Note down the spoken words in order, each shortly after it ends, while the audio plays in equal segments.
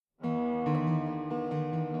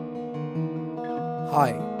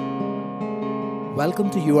Hi, welcome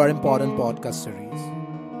to You Are Important podcast series.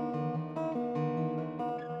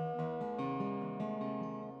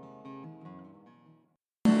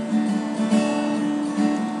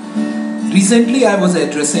 Recently, I was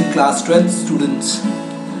addressing class 12 students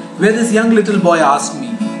where this young little boy asked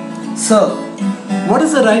me, "Sir, what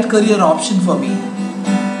is the right career option for me?"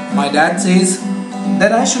 My dad says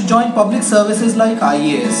that I should join public services like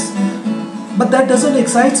IAS, but that doesn't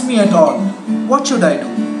excite me at all. What should I do?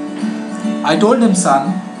 I told him, "Son,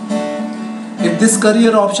 if this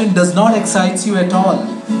career option does not excite you at all,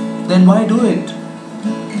 then why do it?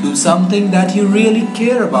 Do something that you really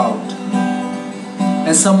care about."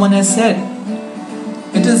 As someone has said,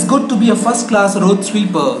 it is good to be a first class road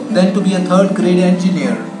sweeper than to be a third grade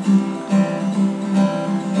engineer.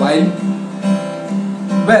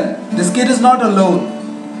 Well, this kid is not alone.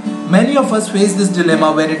 Many of us face this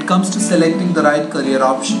dilemma when it comes to selecting the right career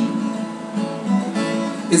option.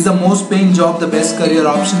 Is the most paying job the best career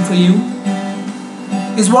option for you?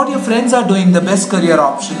 Is what your friends are doing the best career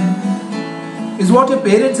option? Is what your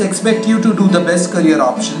parents expect you to do the best career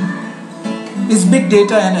option? Is big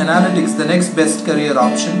data and analytics the next best career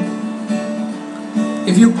option?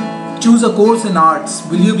 If you choose a course in arts,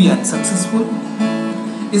 will you be unsuccessful?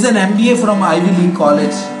 Is an MBA from Ivy League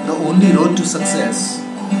college the only road to success?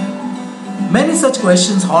 Many such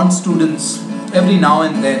questions haunt students every now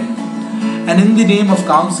and then, and in the name of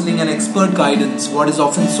counseling and expert guidance, what is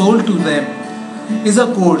often sold to them is a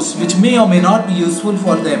course which may or may not be useful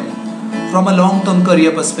for them from a long-term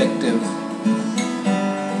career perspective.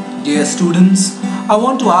 Dear students, I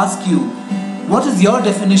want to ask you, what is your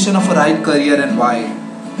definition of a right career and why?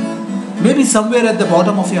 Maybe somewhere at the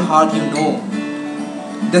bottom of your heart you know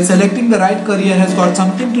that selecting the right career has got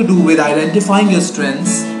something to do with identifying your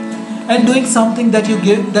strengths and doing something that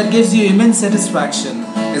gives you immense satisfaction,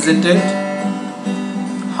 isn't it?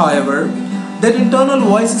 However, that internal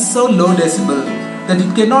voice is so low decibel that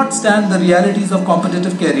it cannot stand the realities of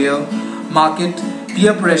competitive career, market,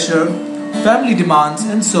 peer pressure, family demands,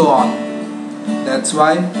 and so on. That's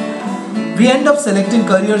why we end up selecting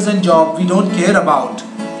careers and jobs we don't care about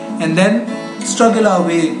and then struggle our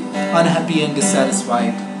way unhappy and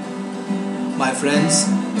dissatisfied. My friends,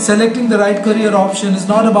 selecting the right career option is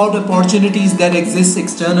not about opportunities that exist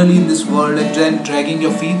externally in this world and then dragging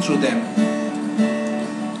your feet through them.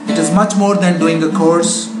 It is much more than doing a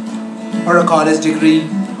course or a college degree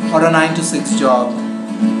or a 9 to 6 job.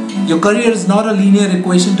 Your career is not a linear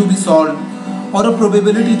equation to be solved or a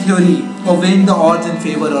probability theory of weighing the odds in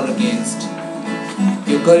favor or against.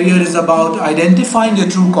 Your career is about identifying your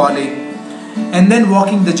true calling and then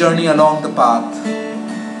walking the journey along the path.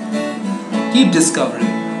 Keep discovering.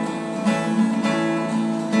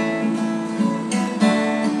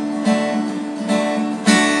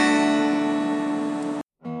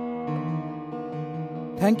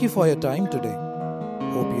 Thank you for your time today.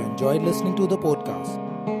 Hope you enjoyed listening to the podcast.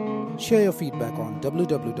 Share your feedback on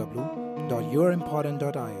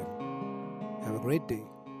www.yourimportant.in. Have a great day.